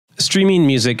Streaming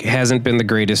music hasn't been the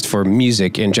greatest for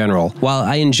music in general. While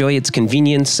I enjoy its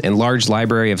convenience and large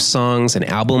library of songs and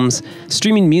albums,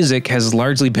 streaming music has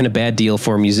largely been a bad deal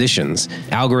for musicians.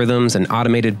 Algorithms and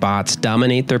automated bots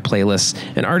dominate their playlists,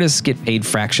 and artists get paid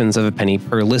fractions of a penny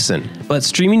per listen. But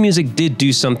streaming music did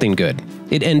do something good.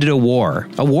 It ended a war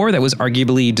that was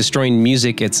arguably destroying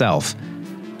music itself.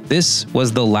 This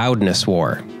was the Loudness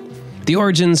War. The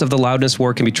origins of the Loudness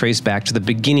War can be traced back to the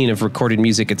beginning of recorded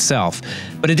music itself,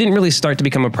 but it didn't really start to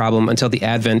become a problem until the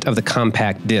advent of the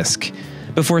compact disc.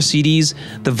 Before CDs,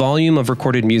 the volume of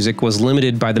recorded music was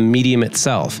limited by the medium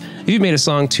itself. If you made a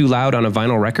song too loud on a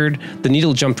vinyl record, the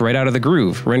needle jumped right out of the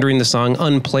groove, rendering the song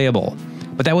unplayable.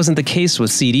 But that wasn't the case with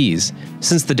CDs.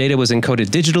 Since the data was encoded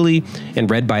digitally and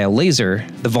read by a laser,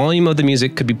 the volume of the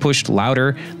music could be pushed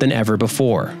louder than ever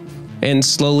before. And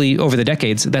slowly, over the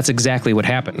decades, that's exactly what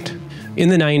happened. In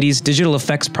the 90s, digital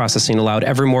effects processing allowed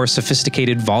ever more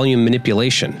sophisticated volume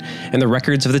manipulation, and the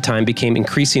records of the time became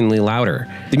increasingly louder.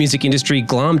 The music industry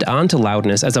glommed onto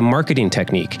loudness as a marketing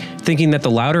technique, thinking that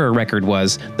the louder a record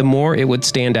was, the more it would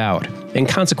stand out, and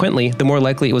consequently, the more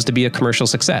likely it was to be a commercial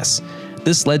success.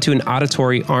 This led to an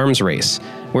auditory arms race,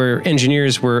 where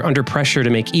engineers were under pressure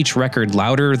to make each record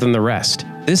louder than the rest.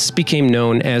 This became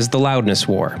known as the Loudness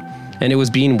War, and it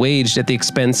was being waged at the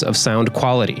expense of sound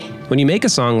quality. When you make a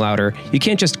song louder, you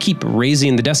can't just keep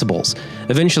raising the decibels.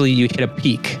 Eventually you hit a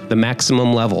peak, the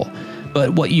maximum level.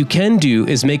 But what you can do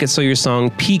is make it so your song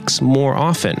peaks more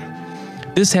often.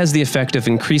 This has the effect of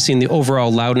increasing the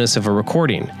overall loudness of a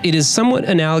recording. It is somewhat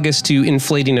analogous to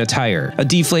inflating a tire. A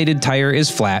deflated tire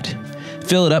is flat.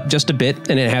 Fill it up just a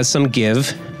bit and it has some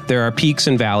give. There are peaks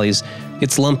and valleys.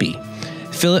 It's lumpy.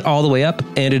 Fill it all the way up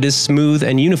and it is smooth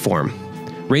and uniform.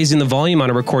 Raising the volume on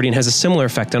a recording has a similar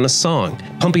effect on a song.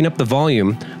 Pumping up the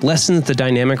volume lessens the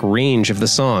dynamic range of the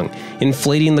song,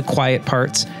 inflating the quiet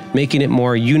parts, making it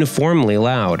more uniformly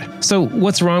loud. So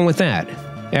what's wrong with that?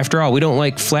 After all, we don't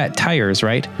like flat tires,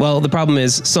 right? Well, the problem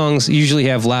is songs usually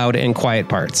have loud and quiet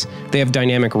parts. They have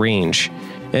dynamic range.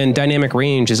 And dynamic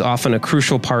range is often a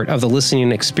crucial part of the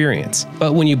listening experience.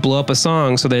 But when you blow up a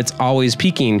song so that it's always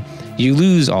peaking, you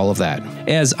lose all of that.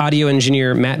 As audio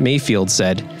engineer Matt Mayfield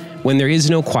said, "When there is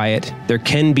no quiet, there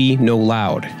can be no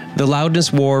loud." The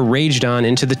Loudness War raged on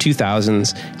into the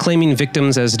 2000s, claiming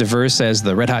victims as diverse as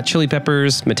the Red Hot Chili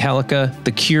Peppers, Metallica,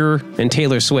 The Cure, and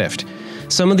Taylor Swift.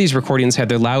 Some of these recordings had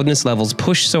their loudness levels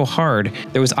pushed so hard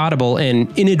there was audible and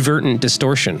inadvertent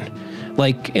distortion.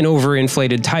 Like an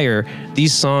overinflated tire,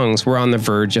 these songs were on the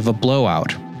verge of a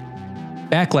blowout.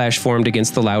 Backlash formed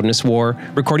against the Loudness War.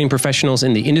 Recording professionals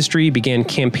in the industry began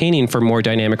campaigning for more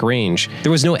dynamic range.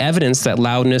 There was no evidence that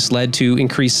loudness led to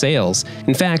increased sales.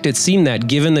 In fact, it seemed that,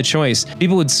 given the choice,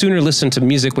 people would sooner listen to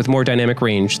music with more dynamic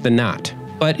range than not.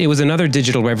 But it was another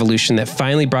digital revolution that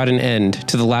finally brought an end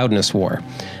to the Loudness War.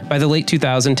 By the late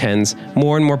 2010s,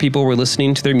 more and more people were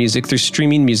listening to their music through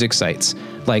streaming music sites,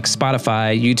 like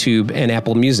Spotify, YouTube, and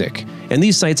Apple Music. And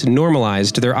these sites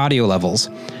normalized their audio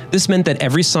levels. This meant that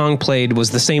every song played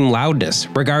was the same loudness,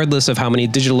 regardless of how many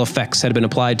digital effects had been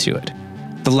applied to it.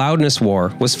 The Loudness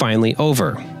War was finally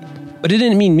over. But it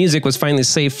didn't mean music was finally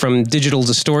safe from digital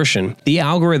distortion. The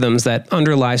algorithms that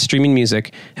underlie streaming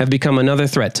music have become another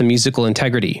threat to musical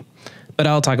integrity. But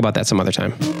I'll talk about that some other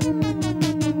time.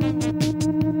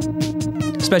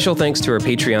 Special thanks to our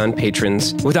Patreon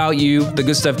patrons. Without you, the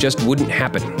good stuff just wouldn't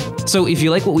happen. So if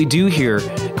you like what we do here,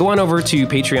 go on over to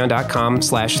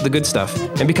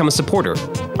patreon.com/thegoodstuff and become a supporter.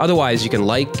 Otherwise, you can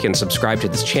like and subscribe to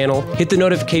this channel, hit the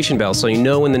notification bell so you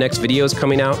know when the next video is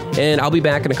coming out, and I'll be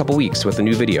back in a couple weeks with a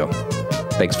new video.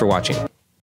 Thanks for watching.